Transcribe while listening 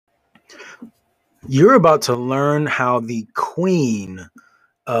You're about to learn how the queen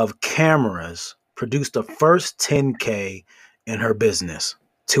of cameras produced the first 10K in her business.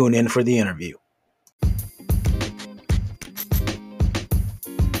 Tune in for the interview.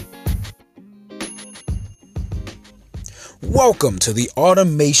 Welcome to the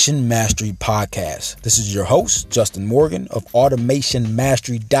Automation Mastery Podcast. This is your host, Justin Morgan of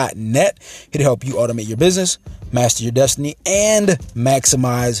automationmastery.net, here to help you automate your business, master your destiny, and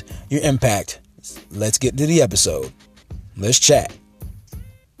maximize your impact. Let's get to the episode. Let's chat.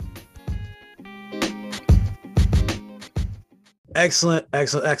 Excellent. All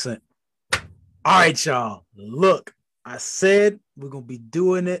right, y'all. Look, I said we're going to be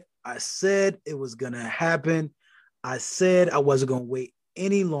doing it. I said it was going to happen. I said I wasn't going to wait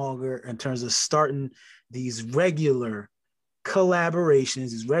any longer in terms of starting these regular collaborations,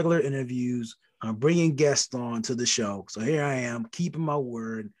 these regular interviews. I'm bringing guests on to the show. So here I am, keeping my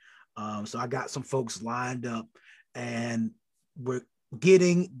word. So I got some folks lined up, and we're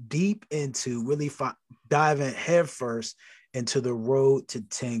getting deep into really diving headfirst into the Road to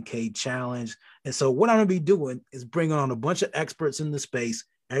 10K challenge. And so what I'm going to be doing is bringing on a bunch of experts in the space.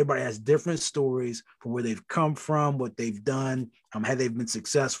 Everybody has different stories from where they've come from, what they've done, how they've been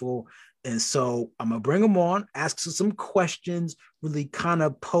successful. And so I'm going to bring them on, ask some questions, really kind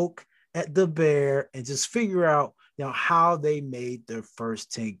of poke at the bear and just figure out, how they made their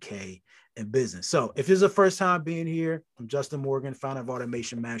first 10K in business. So if it's the first time being here, I'm Justin Morgan, founder of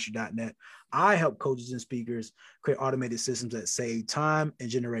automationmastery.net. I help coaches and speakers create automated systems that save time and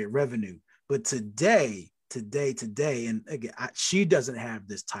generate revenue. But today, and again, she doesn't have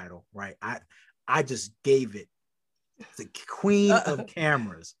this title, right? I just gave it the queen of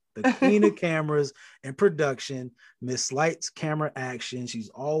cameras, the queen of cameras and production, Miss Lights, Camera, Action. She's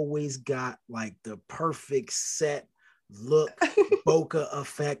always got like the perfect set look, bokeh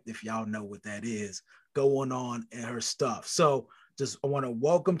effect, if y'all know what that is, going on in her stuff. So I want to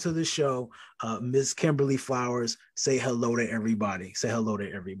welcome to the show, Ms. Kimberly Flowers. Say hello to everybody.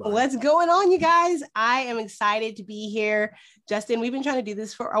 What's going on, you guys? I am excited to be here. Justin, we've been trying to do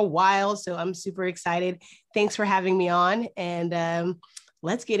this for a while, so I'm super excited. Thanks for having me on, and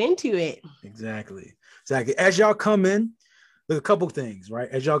let's get into it. Exactly. As y'all come in, there's a couple things, right?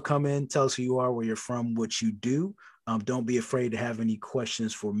 As y'all come in, tell us who you are, where you're from, what you do. Don't be afraid to have any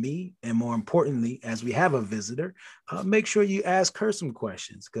questions for me. And more importantly, as we have a visitor, make sure you ask her some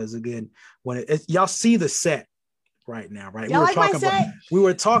questions. Because again, when y'all see the set right now, right? We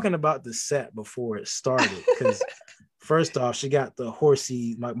were talking about the set before it started. Because first off, she got the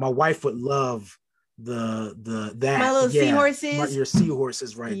horsey. My wife would love my little seahorses. Your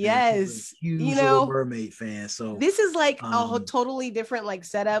seahorses, right? Yes, huge Little Mermaid fan. So this is like a totally different like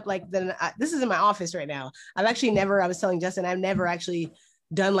setup. This is in my office right now. I was telling Justin, I've never actually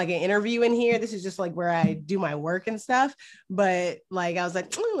done like an interview in here. This is just like where I do my work and stuff. But like I was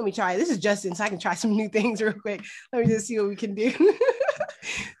like, let me try. This is Justin, so I can try some new things real quick. Let me just see what we can do.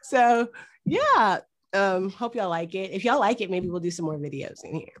 So yeah, hope y'all like it. If y'all like it, maybe we'll do some more videos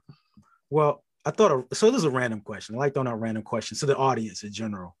in here. Well, so this is a random question. I like throwing out random questions to the audience in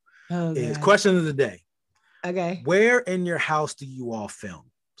general. Is question of the day. Okay. Where in your house do you all film?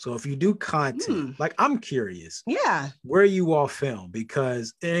 So if you do content, like I'm curious, where you all film,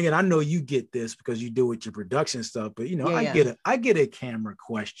 because, and again, I know you get this because you do with your production stuff, but I get a camera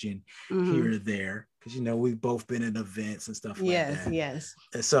question here or there because we've both been in events and stuff like that. Yes.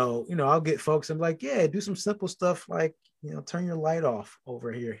 And so I'll get folks. I'm like, do some simple stuff like turn your light off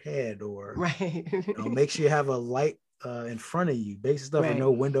over your head, or make sure you have a light in front of you, basic stuff, or no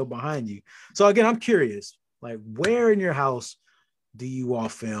window behind you. So again, I'm curious, like where in your house do you all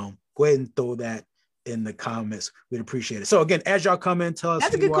film? Go ahead and throw that in the comments. We'd appreciate it. So again, as y'all come in, tell us.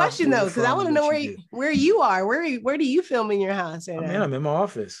 That's a good question though, because I want to know where you are. Where do you film in your house? I'm in my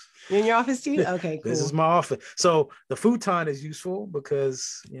office. You're in your office too? Okay, cool. This is my office. So the futon is useful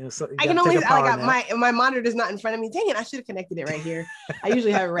because I can only my monitor is not in front of me. Dang it, I should have connected it right here. I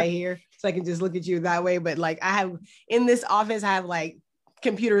usually have it right here so I can just look at you that way. But like I have in this office, I have like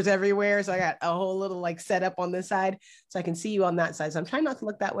computers everywhere, so I got a whole little like setup on this side so I can see you on that side. So I'm trying not to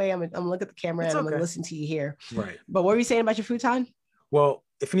look that way. I'm gonna look at the camera and I'm gonna listen to you here. Right. But what were you saying about your futon? Well,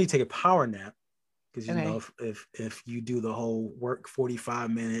 if you need to take a power nap, because if you do the whole work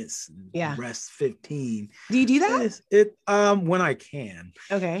 45 minutes, rest 15. Do you do that? When I can.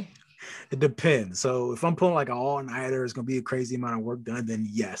 Okay. It depends. So if I'm pulling like an all-nighter, it's going to be a crazy amount of work done, then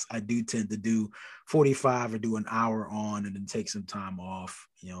yes, I do tend to do 45 or do an hour on and then take some time off.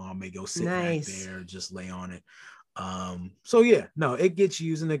 I may go sit back there, just lay on it. So yeah, no, it gets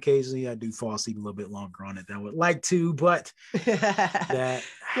used, and occasionally I do fall asleep a little bit longer on it than I would like to, but that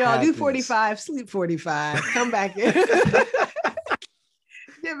I'll do happens. 45, sleep 45, come back in.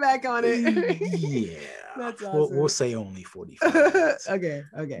 Get back on it. Yeah. That's awesome. We'll say only 45 minutes. Okay.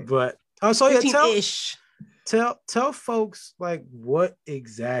 But so yeah, 15-ish. Tell folks, like, what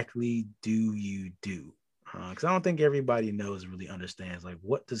exactly do you do? Because I don't think everybody knows, really understands, like,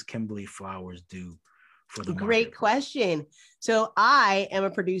 what does Kimberly Flowers do for the Great question. So I am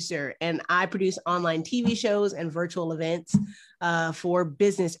a producer, and I produce online TV shows and virtual events for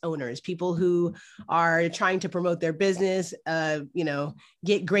business owners, people who are trying to promote their business,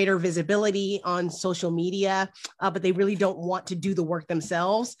 get greater visibility on social media, but they really don't want to do the work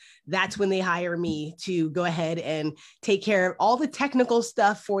themselves. That's when they hire me to go ahead and take care of all the technical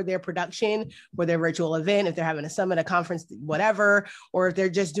stuff for their production, for their virtual event, if they're having a summit, a conference, whatever, or if they're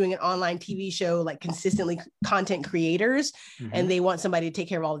just doing an online TV show, like consistently content creators, and they want somebody to take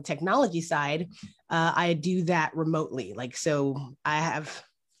care of all the technology side. I do that remotely. Like, so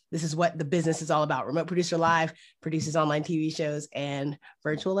this is what the business is all about. Remote Producer Live produces online TV shows and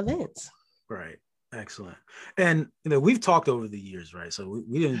virtual events. Right. Excellent. And, we've talked over the years, right? So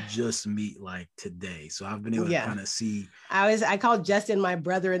we didn't just meet like today. So I've been able to kind of see. I called Justin my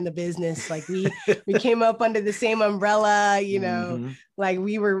brother in the business. Like we came up under the same umbrella, like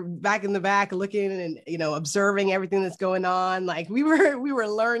we were back in the back looking and, observing everything that's going on. Like we were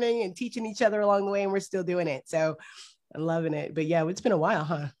learning and teaching each other along the way, and we're still doing it. So I'm loving it. But yeah, it's been a while,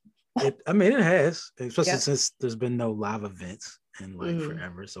 huh? It has, especially since there's been no live events in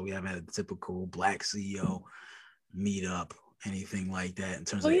forever. So we haven't had a typical Black CEO meetup, anything like that, in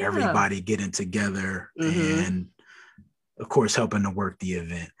terms of everybody getting together and, of course, helping to work the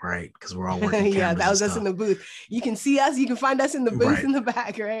event, right? Because we're all working. Yeah, that was us in the booth. You can see us. You can find us in the booth in the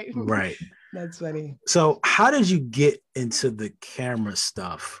back, right? Right. That's funny. So how did you get into the camera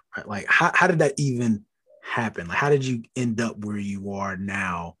stuff? Right? Like, how did that even happen? Like, how did you end up where you are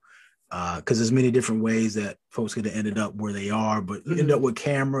now? Because there's many different ways that folks could have ended up where they are, but you end up with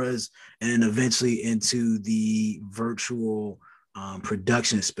cameras and then eventually into the virtual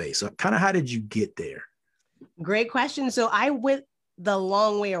production space. So kind of how did you get there? Great question. So I went the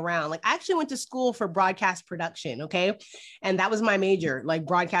long way around. Like I actually went to school for broadcast production. Okay. And that was my major, like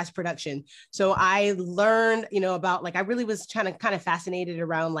broadcast production. So I learned, about like, I really was kind of fascinated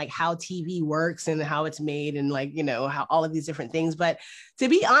around like how TV works and how it's made and like, how all of these different things. But to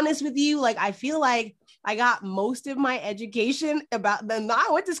be honest with you, like, I feel like I got most of my education about them. I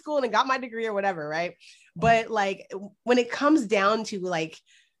went to school and got my degree or whatever. Right. But like, when it comes down to like,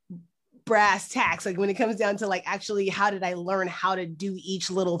 brass tacks, like when it comes down to like actually how did I learn how to do each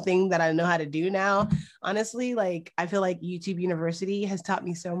little thing that I know how to do now, honestly, like I feel like YouTube University has taught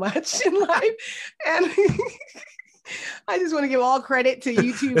me so much in life, and I just want to give all credit to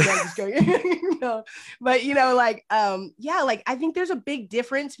YouTube. I'm just going, but like I think there's a big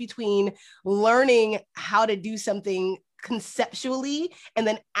difference between learning how to do something conceptually and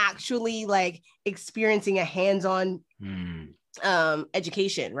then actually like experiencing a hands-on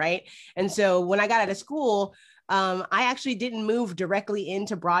education, right? And so when I got out of school, I actually didn't move directly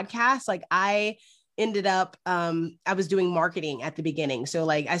into broadcast. Like I ended up, I was doing marketing at the beginning. So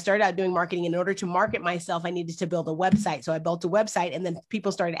like I started out doing marketing. In order to market myself, I needed to build a website. So I built a website, and then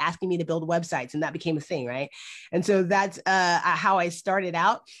people started asking me to build websites, and that became a thing, right? And so that's how I started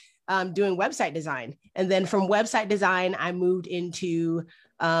out doing website design. And then from website design, I moved into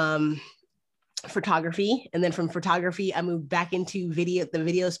photography. And then from photography, I moved back into the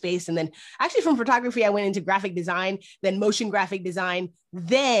video space. And then actually from photography, I went into graphic design, then motion graphic design,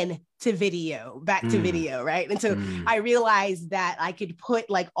 then to video, back to video. Right. And so I realized that I could put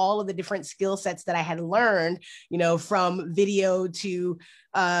like all of the different skill sets that I had learned, from video to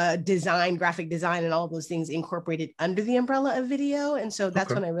design, graphic design, and all of those things incorporated under the umbrella of video. And so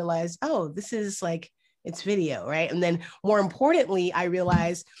that's when I realized, this is like, it's video, right? And then more importantly, I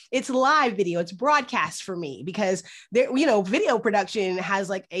realized it's live video, it's broadcast for me, because there, video production has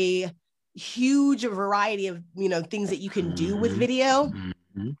like a huge variety of, things that you can do with video.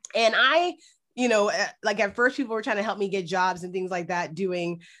 And I, like at first people were trying to help me get jobs and things like that,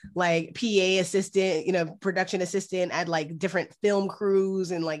 doing like PA assistant, production assistant at like different film crews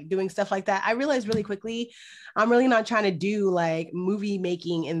and like doing stuff like that. I realized really quickly, I'm really not trying to do like movie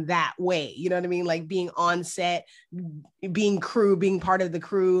making in that way. You know what I mean? Like being on set, being part of the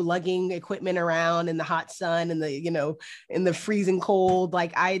crew, lugging equipment around in the hot sun and the, in the freezing cold.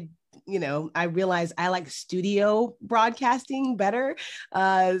 Like I realized I like studio broadcasting better,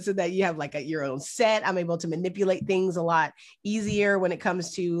 so that you have like your own set. I'm able to manipulate things a lot easier when it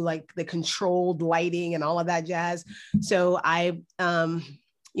comes to like the controlled lighting and all of that jazz. So I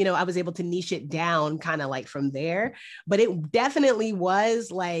was able to niche it down kind of like from there, but it definitely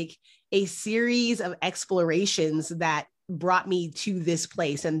was like a series of explorations that brought me to this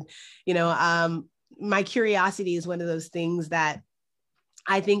place. And, my curiosity is one of those things that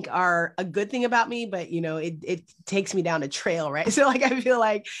I think are a good thing about me, but it takes me down a trail, right? So like I feel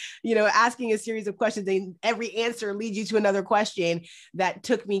like, asking a series of questions and every answer leads you to another question that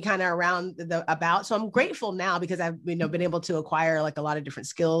took me kind of around about. So I'm grateful now because I've been able to acquire like a lot of different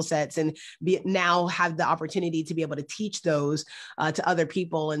skill sets and now have the opportunity to be able to teach those to other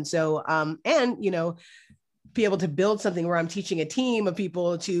people. And so be able to build something where I'm teaching a team of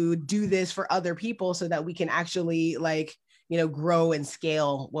people to do this for other people so that we can actually like grow and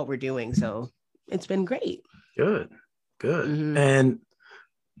scale what we're doing. So it's been great. Good. Mm-hmm. And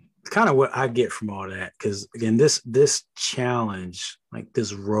kind of what I get from all that, because again, this challenge, like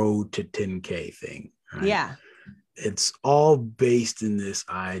this road to 10K thing, right? Yeah. It's all based in this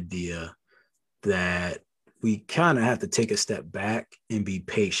idea that we kind of have to take a step back and be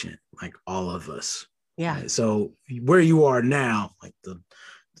patient, like all of us. Yeah. Right? So where you are now, like the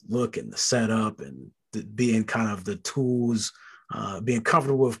look and the setup and being kind of the tools, being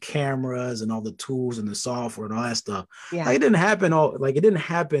comfortable with cameras and all the tools and the software and all that stuff. Yeah. Like it didn't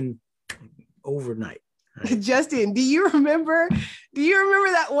happen overnight. Right? Justin, do you remember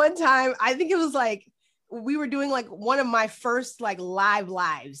that one time? I think it was like we were doing like one of my first like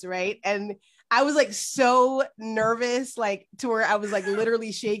lives, right? And I was like so nervous, like to where I was like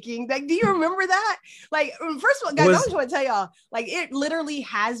literally shaking. Like, do you remember that? Like, first of all, guys, I just want to tell y'all, like, it literally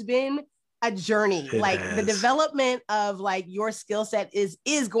has been a journey. Like the development of like your skill set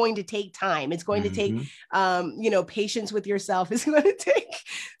is going to take time. It's going to take patience with yourself. It's going to take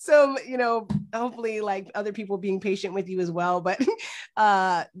some, hopefully like other people being patient with you as well. But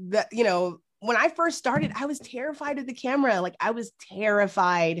when I first started, I was terrified of the camera. Like I was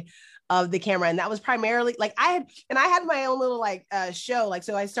terrified of the camera. And that was primarily like I had my own little like show. Like,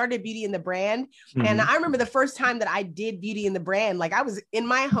 so I started Beauty and the Brand. Mm-hmm. And I remember the first time that I did Beauty and the Brand, like I was in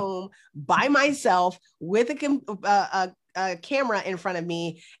my home by myself with a camera in front of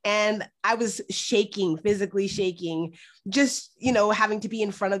me. And I was shaking, physically shaking, just, having to be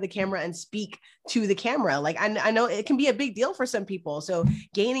in front of the camera and speak to the camera. Like, I know it can be a big deal for some people. So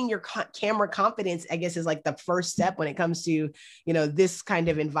gaining your camera confidence, I guess, is like the first step when it comes to, this kind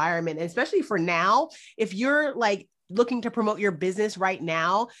of environment. And especially for now, if you're like looking to promote your business right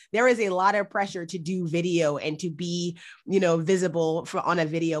now, there is a lot of pressure to do video and to be, visible on a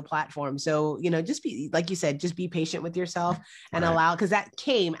video platform. So, just be, like you said, just be patient with yourself and allow, because that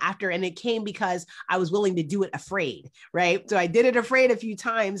came after, and it came because I was willing to do it afraid, right? So I did it afraid a few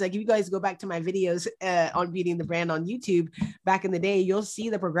times. Like if you guys go back to my videos on Beauty and the Brand on YouTube back in the day, you'll see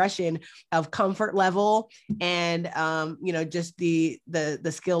the progression of comfort level and, just the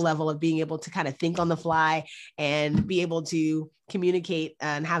skill level of being able to kind of think on the fly and be able to communicate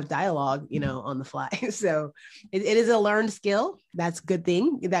and have dialogue, on the fly. So it is a learned skill. That's a good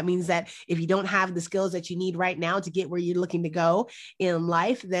thing. That means that if you don't have the skills that you need right now to get where you're looking to go in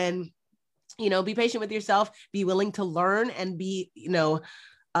life, then, be patient with yourself, be willing to learn and be,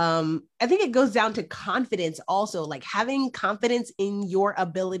 I think it goes down to confidence also, like having confidence in your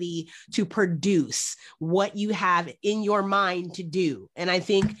ability to produce what you have in your mind to do. And I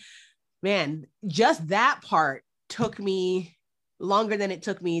think, man, just that part took me longer than it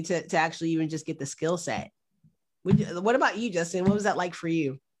took me to actually even just get the skill set. What about you, Justin? What was that like for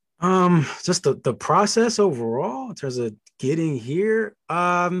you? Just the process overall in terms of getting here.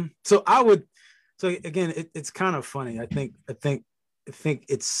 So again, it's kind of funny. I think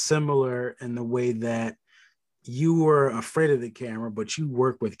it's similar in the way that you were afraid of the camera, but you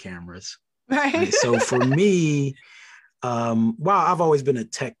work with cameras. Right. So for me, while I've always been a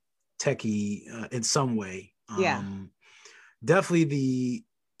techie in some way, definitely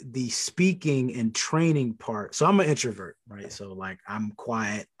the speaking and training part. So I'm an introvert, right? So like I'm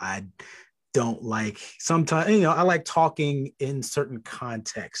quiet. I don't like sometimes, I like talking in certain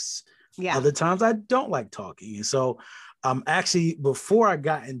contexts. Yeah. Other times I don't like talking. And so actually before I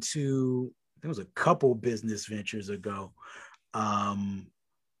got into, there was a couple business ventures ago. My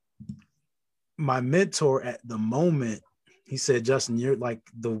mentor at the moment, he said, Justin,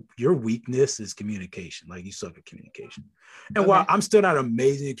 your weakness is communication. Like you suck at communication. And while I'm still not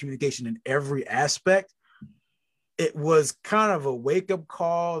amazing at communication in every aspect, it was kind of a wake-up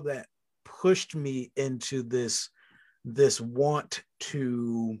call that pushed me into this want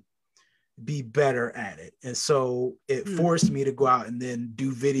to be better at it. And so it forced me to go out and then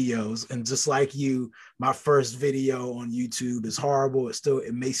do videos. And just like you, my first video on YouTube is horrible.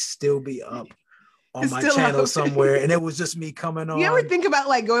 It may still be up on my channel somewhere. And it was just me coming on. You ever think about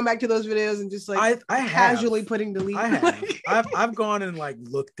like going back to those videos and just like I casually putting delete? I have. I've gone and like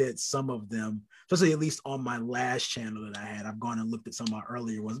looked at some of them, especially at least on my last channel that I had. I've gone and looked at some of my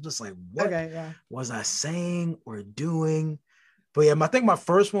earlier ones. I'm just like, what was I saying or doing? But yeah, I think my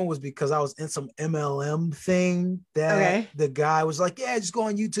first one was because I was in some MLM thing that the guy was like, yeah, just go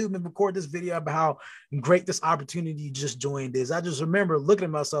on YouTube and record this video about how great this opportunity you just joined is. I just remember looking at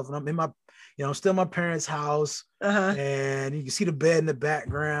myself and I'm in my, I'm still in my parents' house and you can see the bed in the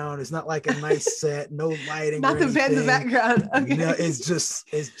background. It's not like a nice set, no lighting. Not the bed in the background. Okay. It's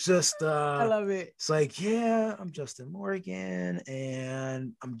just I love it. It's like, yeah, I'm Justin Morgan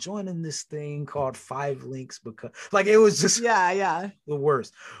and I'm joining this thing called 5 Links because like it was just the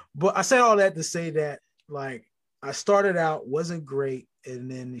worst. But I say all that to say that like I started out, wasn't great, and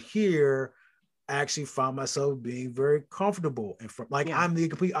then here I actually found myself being very comfortable in front. I'm the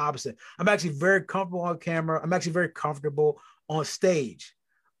complete opposite. I'm actually very comfortable on camera. I'm actually very comfortable on stage.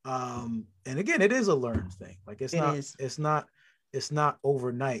 And again, it is a learned thing. Like it's not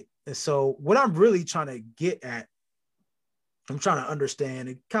overnight. And so what I'm really trying to get at, I'm trying to understand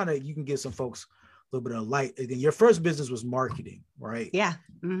and kind of, you can give some folks a little bit of light. Again, your first business was marketing, right? Yeah.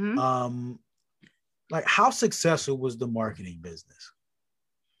 Mm-hmm. Like how successful was the marketing business?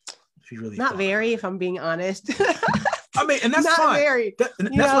 Really not very, if I'm being honest. I mean, and that's not fine. Very,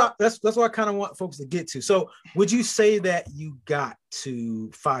 that's what I kind of want folks to get to. So would you say that you got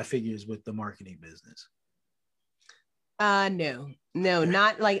to 5 figures with the marketing business? No,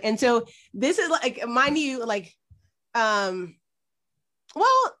 not like, and so this is like, mind you, like, well,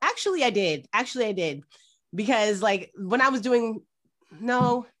 actually I did because like when I was doing,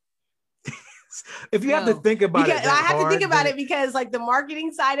 if you have to think about it, I have to think about it because like the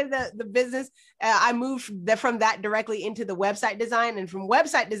marketing side of the business, I moved from that directly into the website design, and from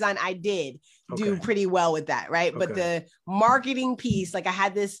website design, I did do pretty well with that, right? But the marketing piece, like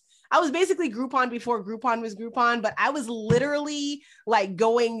I was basically Groupon before Groupon was Groupon, but I was literally like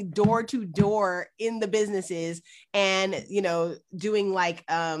going door to door in the businesses and, doing like,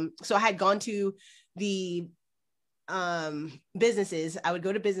 so I had gone to the businesses. I would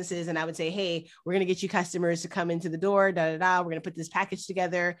go to businesses and I would say, hey, we're going to get you customers to come into the door, we're going to put this package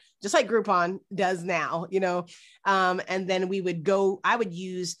together, just like Groupon does now, and then I would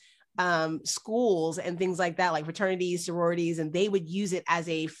use schools and things like that, like fraternities, sororities, and they would use it as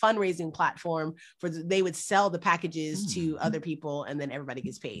a fundraising platform they would sell the packages to other people and then everybody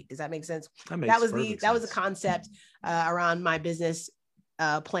gets paid. Does that make sense? That was the concept around my business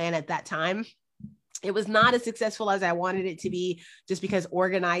plan at that time. It was not as successful as I wanted it to be, just because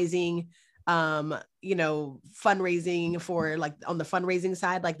organizing, fundraising for like on the fundraising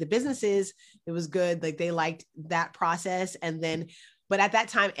side, like the businesses, it was good. Like they liked that process. But at that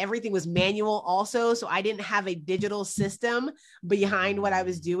time, everything was manual also. So I didn't have a digital system behind what I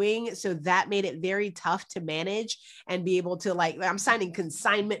was doing. So that made it very tough to manage and be able to like, I'm signing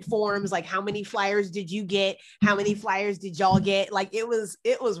consignment forms. Like how many flyers did you get? How many flyers did y'all get? Like it was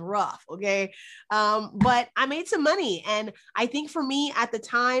rough. Okay. But I made some money. And I think for me at the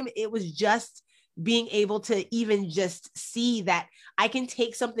time, it was just being able to even just see that I can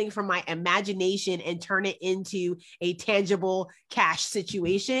take something from my imagination and turn it into a tangible cash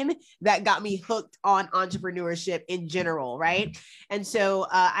situation that got me hooked on entrepreneurship in general. Right. And so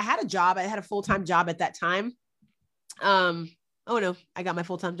I had a full-time job at that time. Oh no, I got my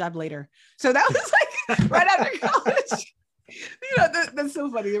full-time job later. So that was like right after college. That's so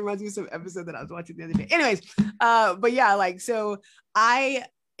funny. It reminds me of some episode that I was watching the other day. Anyways, but yeah, like, so I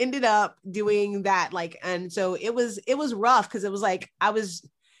ended up doing that, like, and so it was rough because it was like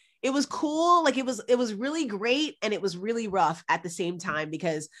it was cool, like it was really great, and it was really rough at the same time,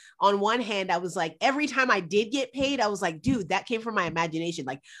 because on one hand I was like, every time I did get paid, I was like, dude, that came from my imagination.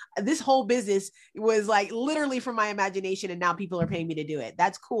 Like this whole business was like literally from my imagination, and now people are paying me to do it.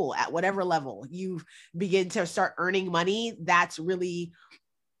 That's cool. At whatever level you begin to start earning money, that's really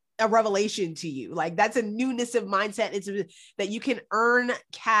a revelation to you. Like that's a newness of mindset. It's that you can earn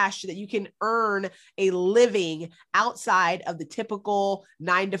cash, that you can earn a living outside of the typical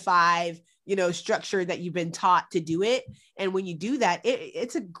 9-to-5, structure that you've been taught to do it. And when you do that,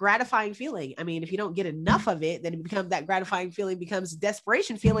 it's a gratifying feeling. I mean, if you don't get enough of it, then that gratifying feeling becomes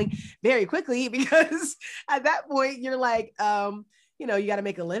desperation feeling very quickly, because at that point you're like, you got to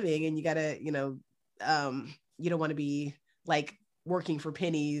make a living, and you got to, you don't want to be like working for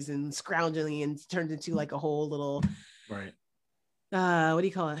pennies and scrounging, and turns into like a whole little what do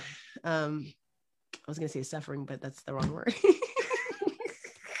you call it? I was gonna say suffering, but that's the wrong word.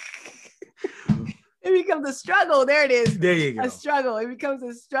 It becomes a struggle. There it is. There you go. A struggle. It becomes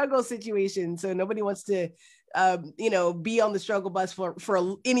a struggle situation. So nobody wants to, be on the struggle bus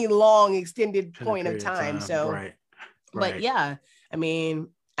for any long extended point of time. So, right. But yeah, I mean,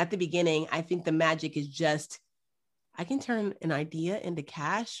 at the beginning, I think the magic is just, I can turn an idea into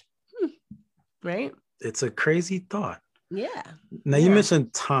cash. Right. It's a crazy thought. Yeah. Now you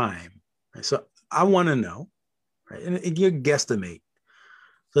mentioned time. Right? So I want to know, right? And your guesstimate.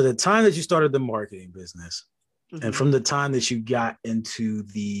 So the time that you started the marketing business, and from the time that you got into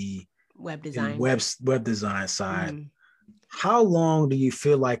the web design side, how long do you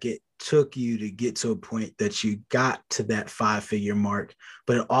feel like it took you to get to a point that you got to that 5-figure mark,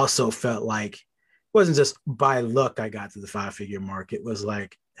 but it also felt like it wasn't just by luck I got to the 5-figure mark. It was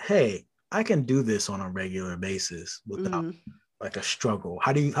like, hey, I can do this on a regular basis without like a struggle.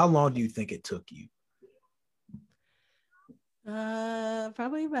 How long do you think it took you?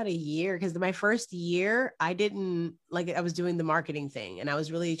 Probably about a year, because my first year I was doing the marketing thing, and I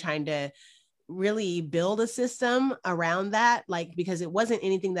was really trying to really build a system around that, like, because it wasn't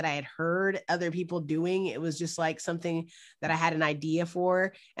anything that I had heard other people doing. It was just like something that I had an idea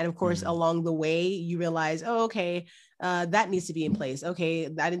for. And of course, along the way, you realize, oh, okay, that needs to be in place. Okay,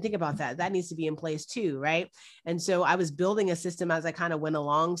 I didn't think about that. That needs to be in place too, right? And so I was building a system as I kind of went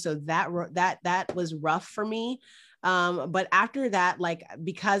along. So that was rough for me. But after that, like,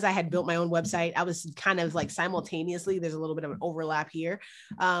 because I had built my own website, I was kind of like simultaneously, there's a little bit of an overlap here,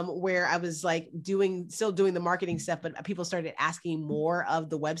 where I was like still doing the marketing stuff, but people started asking more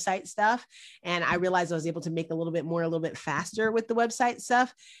of the website stuff. And I realized I was able to make a little bit faster with the website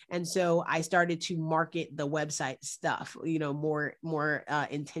stuff. And so I started to market the website stuff, more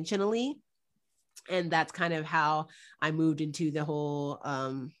intentionally. And that's kind of how I moved into the whole,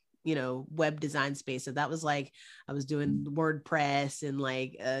 web design space. So that was like, I was doing WordPress and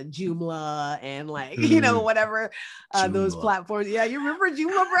like Joomla and like, whatever, those platforms. Yeah. You remember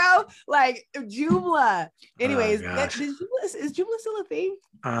Joomla, bro? Like Joomla. Anyways, is Joomla still a thing?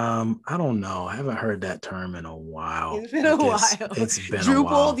 I don't know. I haven't heard that term in a while. It's been a while. It's been Drupal. A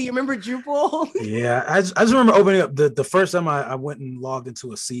while. Do you remember Drupal? Yeah. I just remember opening up the first time I went and logged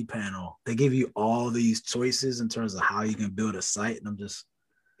into a cPanel. They give you all these choices in terms of how you can build a site. And I'm just,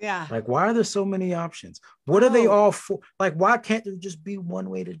 yeah. Like, why are there so many options? What are they all for? Like, why can't there just be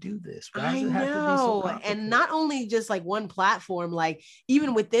one way to do this? Why does it have to be so complicated? And not only just like one platform, like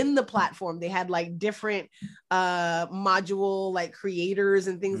even within the platform, they had like different module like creators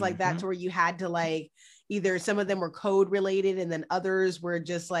and things like that, to where you had to like, either some of them were code related, and then others were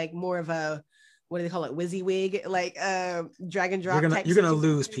just like more of a, what do they call it? WYSIWYG, like drag and drop. You're gonna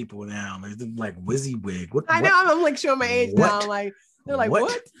lose people now. Like WYSIWYG. What? I know. I'm like showing my age now. I'm like, they're like,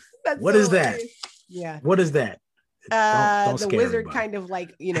 what? What is that? Yeah. What is that? Don't the wizard everybody. Kind of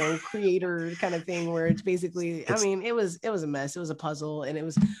like, creator kind of thing, where it's basically, I mean, it was a mess. It was a puzzle, and it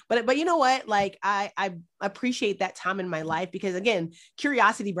was, but you know what? Like, I appreciate that time in my life, because again,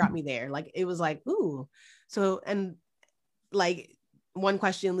 curiosity brought me there. Like, it was like, ooh, so, and like, one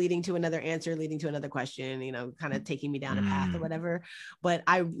question leading to another answer, leading to another question, kind of taking me down a path or whatever. But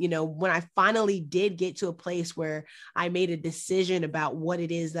I, when I finally did get to a place where I made a decision about what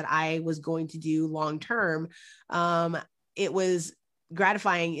it is that I was going to do long-term, it was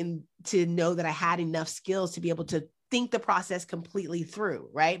gratifying to know that I had enough skills to be able to think the process completely through,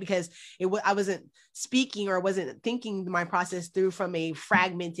 right? Because I wasn't speaking, or wasn't thinking my process through from a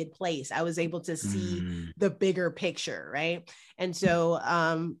fragmented place. I was able to see the bigger picture, right? And so,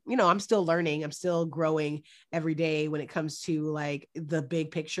 I'm still learning. I'm still growing every day when it comes to like the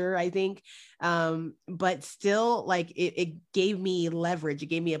big picture, I think. But still, like, it gave me leverage. It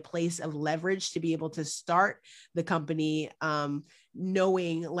gave me a place of leverage to be able to start the company,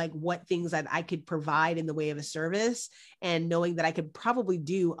 knowing like what things that I could provide in the way of a service, and knowing that I could probably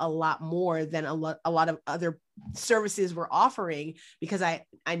do a lot more than a lot of other services were offering, because I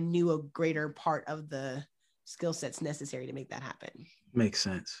knew a greater part of the skill sets necessary to make that happen. Makes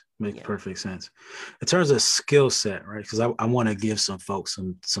sense. Makes perfect sense. In terms of skill set, right? Because I want to give some folks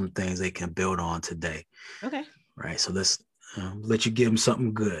some things they can build on today. Okay. Right. So let's let you give them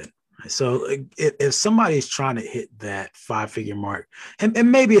something good. So if somebody's trying to hit that 5-figure mark,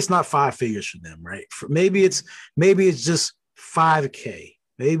 and maybe it's not 5 figures for them, right? Maybe it's just $5K,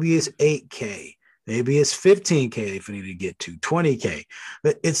 maybe it's $8K, maybe it's $15K if you need to get to $20K.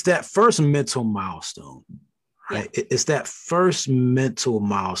 But it's that first mental milestone, right? Yeah. It's that first mental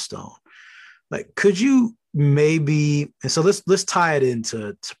milestone. Like, could you maybe, and so let's tie it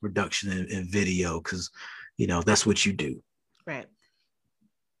into production and video, because that's what you do. Right.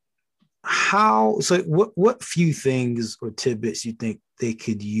 what few things or tidbits you think they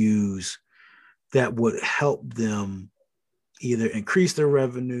could use that would help them either increase their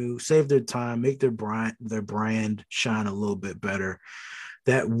revenue, save their time, make their brand shine a little bit better,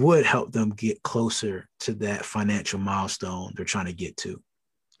 that would help them get closer to that financial milestone they're trying to get to?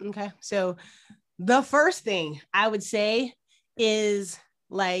 Okay. So the first thing I would say is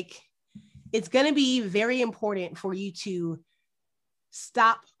like, it's going to be very important for you to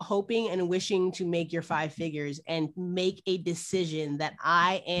stop hoping and wishing to make your five figures and make a decision that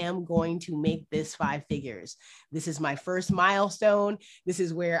I am going to make this five figures. This is my first milestone. This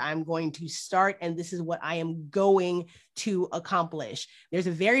is where I'm going to start. And this is what I am going to accomplish. There's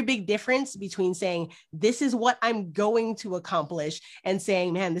a very big difference between saying, this is what I'm going to accomplish, and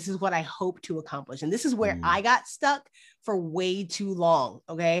saying, man, this is what I hope to accomplish. And this is where I got stuck for way too long.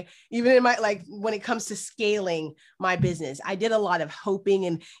 Okay. Even in my, like, when it comes to scaling my business, I did a lot of hoping,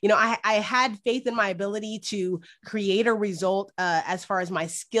 and, you know, I had faith in my ability to create a result as far as my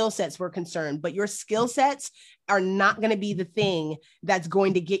skill sets were concerned, but your skill sets are not going to be the thing that's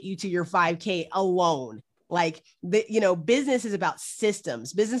going to get you to your 5K alone. Like, business is about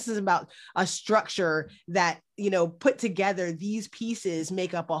systems. Business is about a structure that, put together, these pieces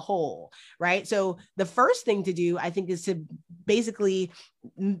make up a whole, right? So the first thing to do, I think, is to basically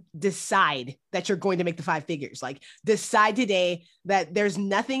decide that you're going to make the five figures. Like, decide today that there's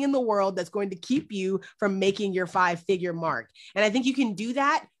nothing in the world that's going to keep you from making your 5-figure mark. And I think you can do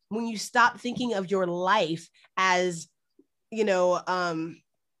that when you stop thinking of your life as,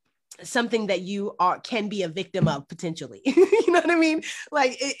 something that you can be a victim of potentially. You know what I mean?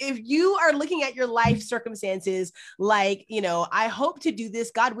 Like, if you are looking at your life circumstances, like, I hope to do this,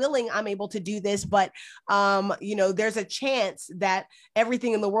 God willing, I'm able to do this, but, there's a chance that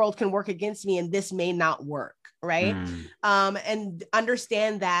everything in the world can work against me and this may not work. Right. And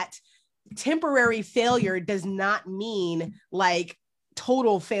understand that temporary failure does not mean like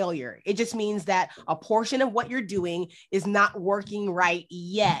total failure. It just means that a portion of what you're doing is not working right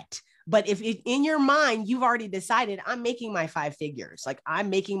yet. But if in your mind, you've already decided, I'm making my 5 figures, like,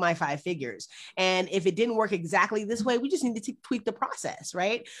 I'm making my 5 figures. And if it didn't work exactly this way, we just need to tweak the process.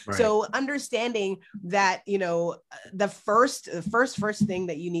 Right. So understanding that, the first thing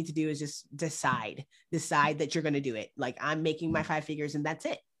that you need to do is just decide that you're going to do it. Like, I'm making my 5 figures and that's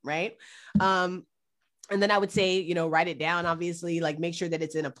it. Right. And then I would say, write it down, obviously, like, make sure that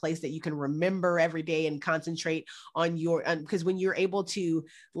it's in a place that you can remember every day and concentrate on because when you're able to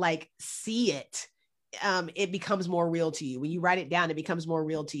like see it, it becomes more real to you. When you write it down, it becomes more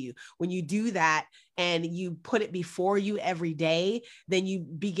real to you. When you do that and you put it before you every day, then you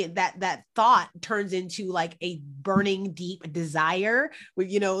begin that thought turns into like a burning deep desire where,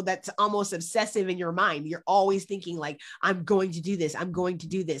 that's almost obsessive in your mind. You're always thinking like, I'm going to do this. I'm going to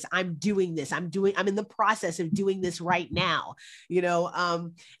do this. I'm doing this. I'm in the process of doing this right now,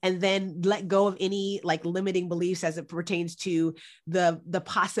 and then let go of any like limiting beliefs as it pertains to the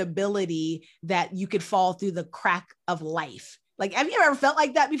possibility that you could fall through the crack of life. Like, have you ever felt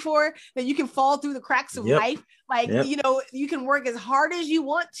like that before? That you can fall through the cracks of life? Like, you can work as hard as you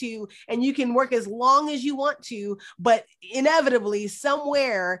want to, and you can work as long as you want to, but inevitably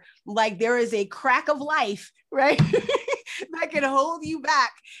somewhere, like, there is a crack of life, right? That could hold you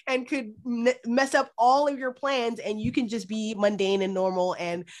back and could mess up all of your plans. And you can just be mundane and normal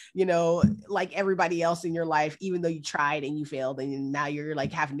and, like everybody else in your life, even though you tried and you failed. And now you're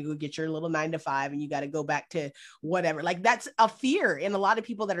like having to go get your little 9 to 5 and you got to go back to whatever. Like, that's a fear in a lot of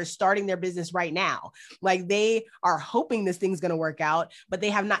people that are starting their business right now. Like, they are hoping this thing's going to work out, but they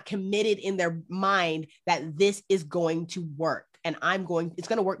have not committed in their mind that this is going to work. And it's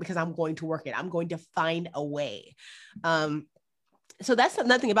going to work because I'm going to work it. I'm going to find a way. So that's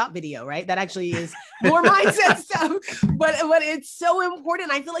nothing about video, right? That actually is more mindset stuff, but it's so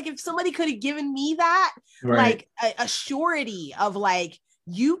important. I feel like if somebody could have given me that, like a surety of like,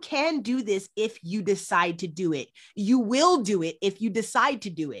 you can do this if you decide to do it. You will do it if you decide to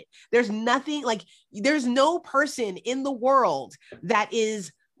do it. There's no person in the world that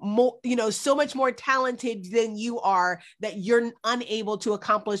is more, so much more talented than you are, that you're unable to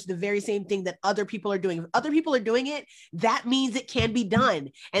accomplish the very same thing that other people are doing. If other people are doing it, that means it can be done.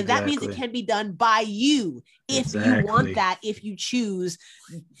 And that means it can be done by you. If you want that, if you choose,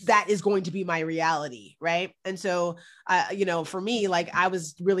 that is going to be my reality. Right. And so, for me, like, I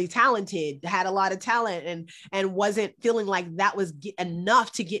was really talented, had a lot of talent, and wasn't feeling like that was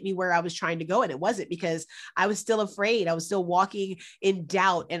enough to get me where I was trying to go. And it wasn't, because I was still afraid. I was still walking in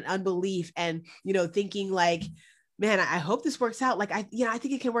doubt and unbelief and, thinking like, man, I hope this works out. Like, I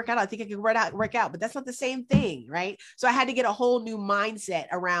think it can work out. I think it can work out, but that's not the same thing. Right. So I had to get a whole new mindset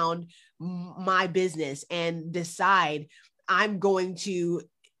around my business and decide I'm going to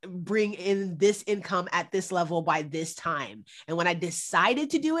bring in this income at this level by this time. And when I decided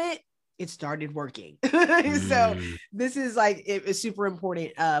to do it, it started working. So this is like, it is super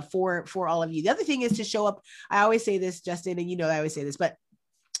important for all of you. The other thing is to show up. I always say this, Justin, and you know, I always say this, but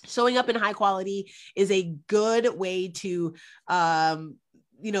showing up in high quality is a good way to,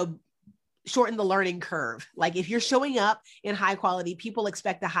 shorten the learning curve. Like if you're showing up in high quality, people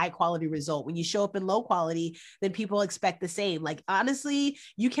expect a high quality result. When you show up in low quality, then people expect the same. Like, honestly,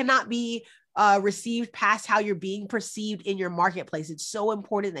 you cannot be received past how you're being perceived in your marketplace. It's so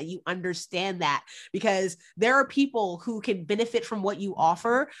important that you understand that, because there are people who can benefit from what you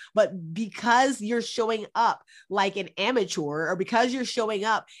offer, but because you're showing up like an amateur, or because you're showing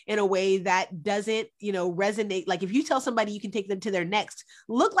up in a way that doesn't, resonate. Like if you tell somebody you can take them to their next,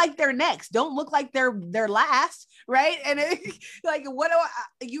 look like they're next, don't look like they're last, right? And like,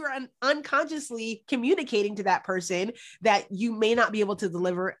 you're unconsciously communicating to that person that you may not be able to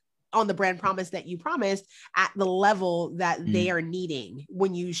deliver on the brand promise that you promised at the level that they are needing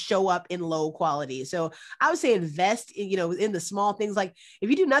when you show up in low quality. So I would say invest in the small things. Like if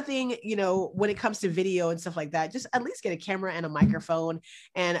you do nothing, when it comes to video and stuff like that, just at least get a camera and a microphone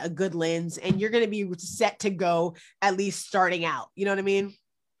and a good lens, and you're going to be set to go, at least starting out. You know what I mean?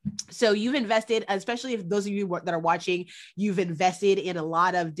 So you've invested, especially if those of you that are watching, you've invested in a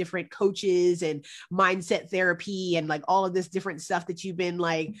lot of different coaches and mindset therapy and like all of this different stuff that you've been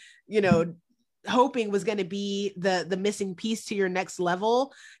like, hoping was going to be the missing piece to your next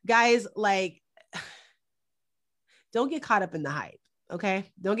level. Guys, like, don't get caught up in the hype. Okay.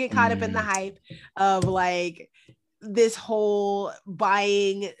 Don't get caught up in the hype of like this whole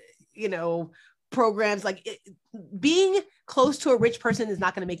buying, programs. Like being close to a rich person is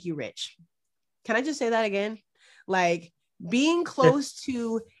not going to make you rich. Can I just say that again? Like being close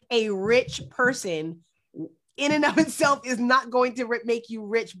to a rich person in and of itself is not going to make you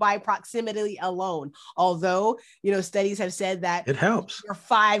rich by proximity alone. Although, studies have said that it helps. Your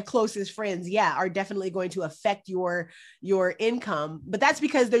 5 closest friends, are definitely going to affect your income, but that's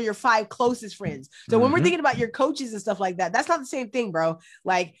because they're your 5 closest friends. So when we're thinking about your coaches and stuff like that, that's not the same thing, bro.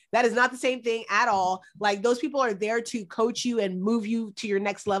 Like that is not the same thing at all. Like those people are there to coach you and move you to your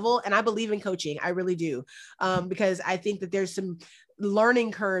next level. And I believe in coaching. I really do. Because I think that there's some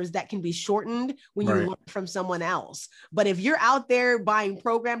learning curves that can be shortened when you learn from someone else. But if you're out there buying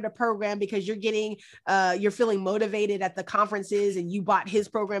program to program because you're getting, you're feeling motivated at the conferences and you bought his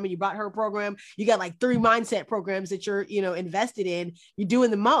program and you bought her program, you got like 3 mindset programs that you're, invested in, you're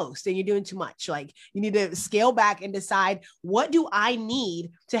doing the most and you're doing too much. Like you need to scale back and decide, what do I need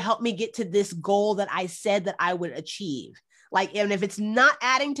to help me get to this goal that I said that I would achieve? Like, and if it's not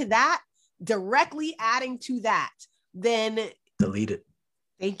adding to that, directly adding to that, then delete it.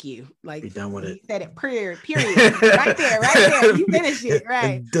 Thank you. Like be done with you it. Said it. Period. Right there. You finish it.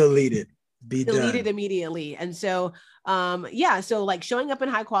 Right. Delete it. Delete it immediately. And so, so like showing up in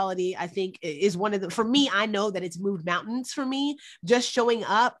high quality, I think is one of for me, I know that it's moved mountains for me. Just showing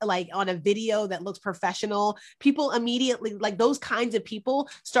up like on a video that looks professional, people immediately, like those kinds of people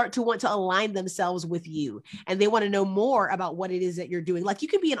start to want to align themselves with you. And they want to know more about what it is that you're doing. Like you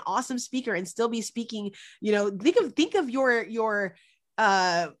can be an awesome speaker and still be speaking, think of your,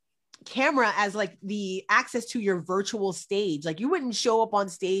 camera as like the access to your virtual stage. Like you wouldn't show up on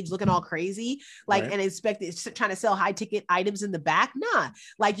stage looking all crazy, like, and expect it trying to sell high ticket items in the back. Nah,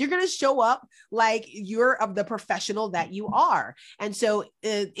 like you're going to show up like you're of the professional that you are. And so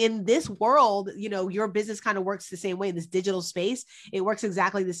in this world, your business kind of works the same way in this digital space. It works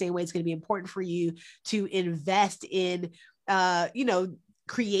exactly the same way. It's going to be important for you to invest in,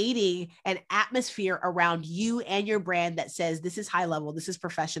 creating an atmosphere around you and your brand that says, this is high level, this is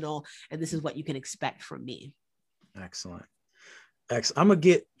professional, and this is what you can expect from me. Excellent. I'm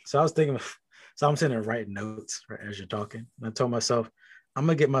sitting there writing notes right as you're talking. And I told myself, I'm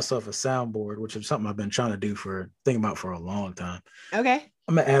going to get myself a soundboard, which is something I've been trying to thinking about for a long time. Okay.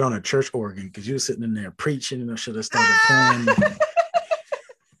 I'm going to add on a church organ because you were sitting in there preaching and I should have started playing.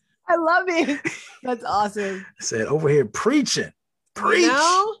 I love it. That's awesome. I said, over here preaching. Preach.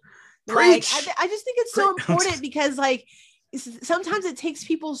 Like I just think it's so important because like sometimes it takes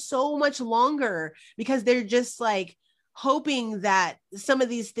people so much longer because they're just like hoping that some of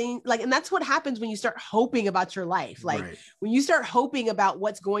these things, like, and that's what happens when you start hoping about your life. Like when you start hoping about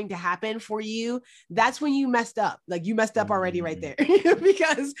what's going to happen for you, that's when you messed up. Like you messed up already right there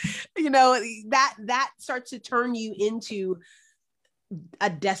because, that starts to turn you into a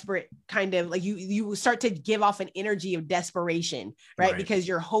desperate kind of like you start to give off an energy of desperation, right? Because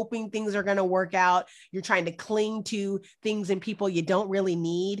you're hoping things are going to work out. You're trying to cling to things and people you don't really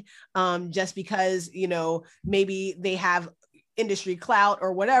need, just because, you know, maybe they have industry clout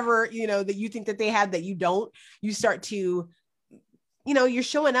or whatever, you know, that you think that they have that you don't. You start to, you know, you're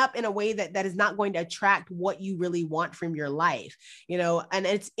showing up in a way that is not going to attract what you really want from your life, you know. And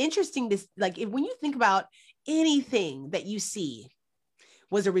it's interesting to like, when you think about anything that you see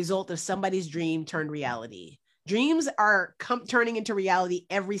was a result of somebody's dream turned reality. Dreams are turning into reality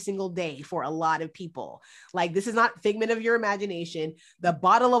every single day for a lot of people. Like, this is not figment of your imagination. The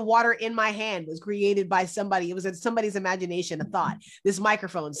bottle of water in my hand was created by somebody. It was somebody's imagination, a thought. This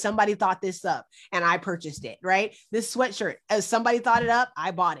microphone, somebody thought this up and I purchased it, right? This sweatshirt, as somebody thought it up, I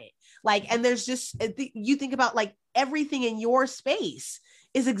bought it. Like, and there's just, you think about like everything in your space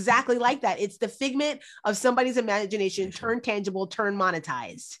is exactly like that. It's the figment of somebody's imagination, turned tangible, turned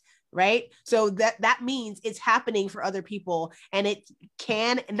monetized, right? So that means it's happening for other people, and it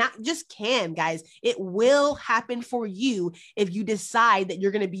can, not just can, guys, it will happen for you if you decide that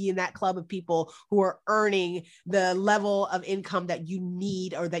you're going to be in that club of people who are earning the level of income that you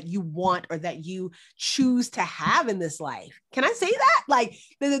need or that you want or that you choose to have in this life. Can I say that? Like,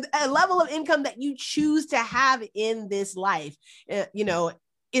 a level of income that you choose to have in this life, you know,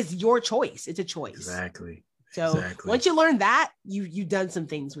 is your choice. It's a choice. Exactly. So once you learn that, you've done some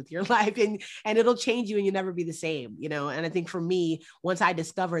things with your life, and it'll change you and you'll never be the same, you know? And I think for me, once I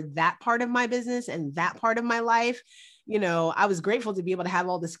discovered that part of my business and that part of my life, you know, I was grateful to be able to have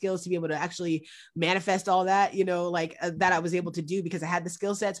all the skills to be able to actually manifest all that, you know, like that I was able to do because I had the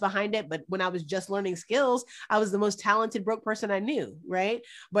skill sets behind it. But when I was just learning skills, I was the most talented broke person I knew. Right.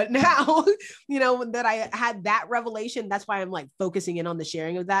 But now, you know, that I had that revelation, that's why I'm like focusing in on the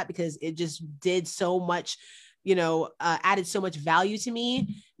sharing of that, because it just did so much, you know, added so much value to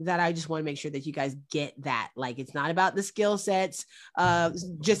me that I just want to make sure that you guys get that. Like, it's not about the skill sets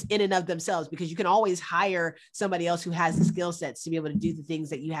just in and of themselves, because you can always hire somebody else who has the skill sets to be able to do the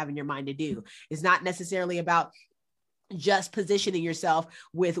things that you have in your mind to do. It's not necessarily about just positioning yourself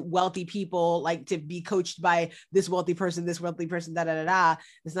with wealthy people, like to be coached by this wealthy person, da, da, da, da.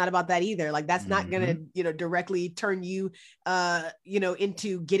 It's not about that either. Like, that's not going to, you know, directly turn you, you know,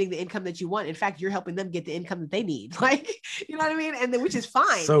 into getting the income that you want. In fact, you're helping them get the income that they need. Like, you know what I mean? And then, which is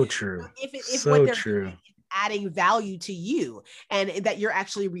fine. So true. If so what they're true. doing is adding value to you, and that you're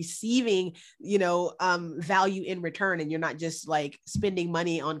actually receiving, you know, value in return, and you're not just like spending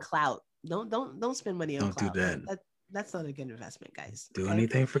money on clout. Don't spend money on clout. Don't do that. That's not a good investment, guys. Do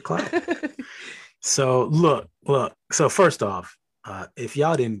anything for clout. So look. So first off, if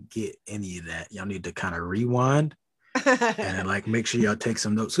y'all didn't get any of that, y'all need to kind of rewind and like make sure y'all take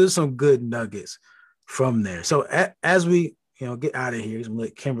some notes. There's some good nuggets from there. So as we, you know, get out of here, I'm gonna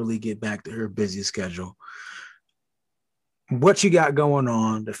let Kimberly get back to her busy schedule. What you got going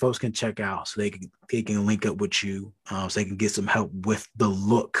on that folks can check out so they can link up with you, so they can get some help with the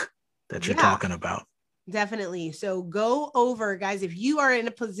look that you're talking about. Definitely. So go over, guys, if you are in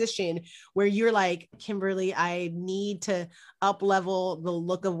a position where you're like, Kimberly, I need to up level the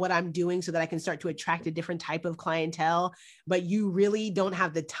look of what I'm doing so that I can start to attract a different type of clientele, but you really don't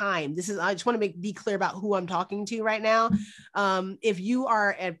have the time. I just want to be clear about who I'm talking to right now. If you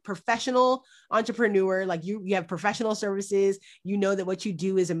are a professional entrepreneur, like you have professional services, you know that what you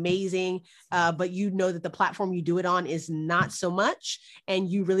do is amazing, but you know that the platform you do it on is not so much, and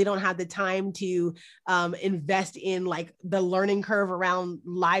you really don't have the time to invest in like the learning curve around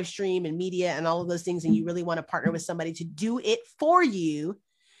live stream and media and all of those things, and you really want to partner with somebody to do it for you,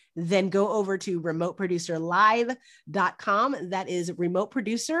 then go over to remoteproducerlive.com. That is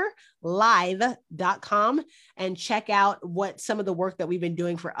remoteproducerlive.com, and check out what some of the work that we've been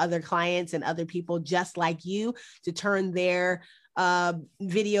doing for other clients and other people just like you to turn their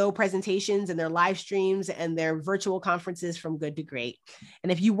video presentations and their live streams and their virtual conferences from good to great.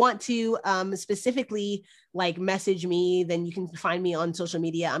 And if you want to specifically like message me, then you can find me on social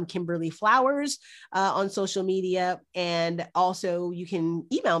media. I'm Kimberly Flowers on social media. And also you can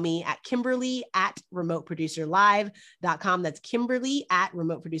email me at Kimberly@remoteproducerlive.com. That's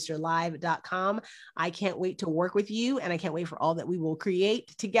Kimberly@remoteproducerlive.com. I can't wait to work with you, and I can't wait for all that we will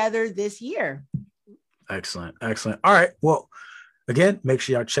create together this year. Excellent. All right. Well, again, make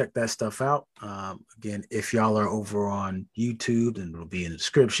sure y'all check that stuff out. Again, if y'all are over on YouTube, then it'll be in the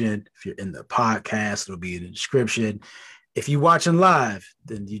description. If you're in the podcast, it'll be in the description. If you're watching live,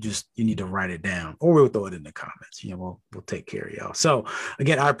 then you need to write it down, or we'll throw it in the comments. You know, we'll take care of y'all. So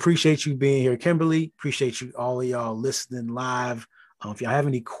again, I appreciate you being here, Kimberly. Appreciate you, all of y'all listening live. If y'all have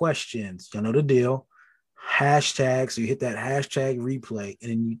any questions, y'all know the deal. hashtag. So you hit that hashtag replay,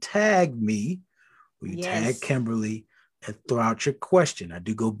 and then you tag me, or you tag Kimberly, and throw out your question. I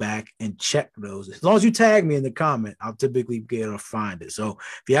do go back and check those. As long as you tag me in the comment, I'll typically be able to find it. So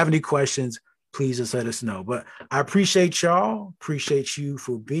if you have any questions, please just let us know. But I appreciate y'all. Appreciate you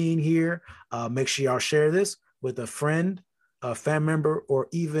for being here. Make sure y'all share this with a friend, a family member, or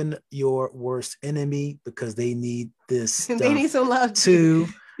even your worst enemy, because they need this stuff. They need some love too.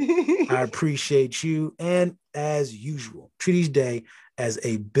 I appreciate you. And as usual, treat each day as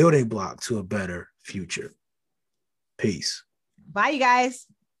a building block to a better future. Peace. Bye, you guys.